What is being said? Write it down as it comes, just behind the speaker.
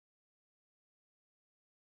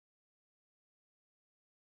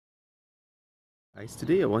Guys,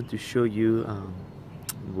 today I want to show you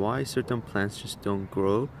why certain plants just don't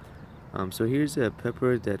grow. So here's a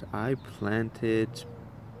pepper that I planted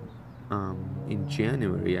in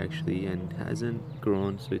January actually, and hasn't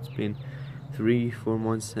grown. So it's been 3-4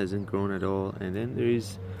 months, hasn't grown at all. And then there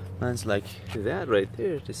is plants like that right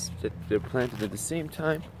there, just that they're planted at the same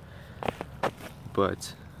time,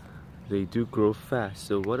 but they do grow fast.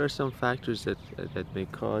 So what are some factors that may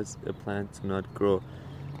cause a plant to not grow?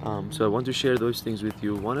 So I want to share those things with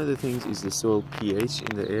you. One of the things is the soil pH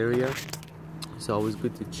in the area. It's always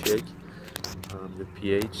good to check the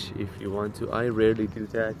pH if you want to. I rarely do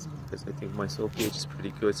that because I think my soil pH is pretty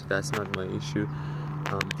good, so that's not my issue.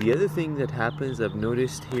 The other thing that happens, I've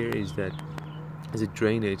noticed here, is that is a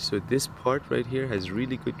drainage. So this part right here has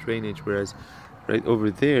really good drainage, whereas right over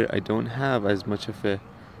there I don't have as much of a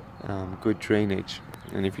good drainage.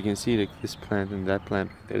 And if you can see, like this plant and that plant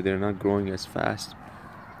right there, they're not growing as fast.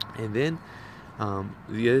 And then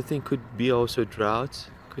the other thing could be also drought,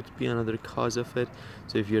 could be another cause of it.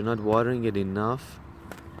 So if you're not watering it enough,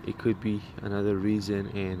 it could be another reason.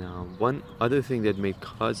 And one other thing that may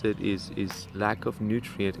cause it is lack of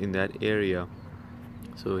nutrient in that area.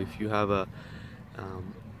 So if you have a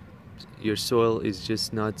your soil is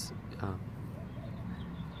just not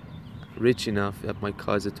rich enough, that might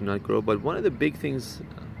cause it to not grow. But one of the big things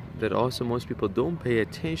that also most people don't pay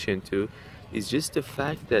attention to is just the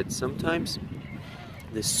fact that sometimes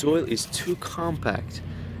the soil is too compact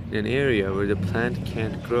in an area where the plant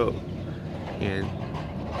can't grow, and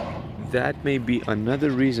that may be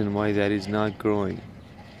another reason why that is not growing.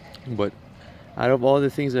 But out of all the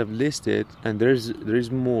things I've listed, and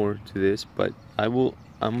there's more to this, but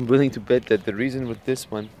I'm willing to bet that the reason with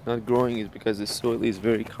this one not growing is because the soil is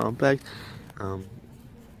very compact.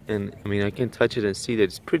 And I mean, I can touch it and see that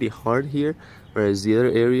it's pretty hard here, whereas the other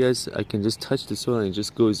areas I can just touch the soil and it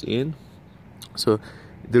just goes in. So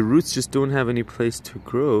the roots just don't have any place to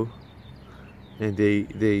grow, and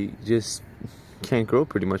they just can't grow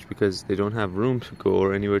pretty much because they don't have room to go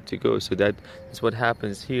or anywhere to go. So that's what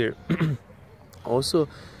happens here. Also,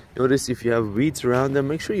 notice if you have weeds around them,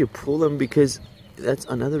 make sure you pull them, because that's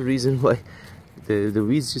another reason why the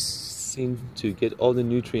weeds just seem to get all the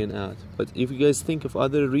nutrient out. But if you guys think of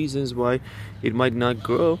other reasons why it might not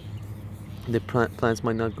grow, the plants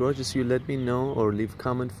might not grow, just you let me know or leave a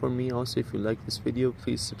comment for me. Also, if you like this video,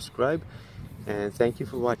 please subscribe, and thank you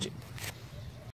for watching.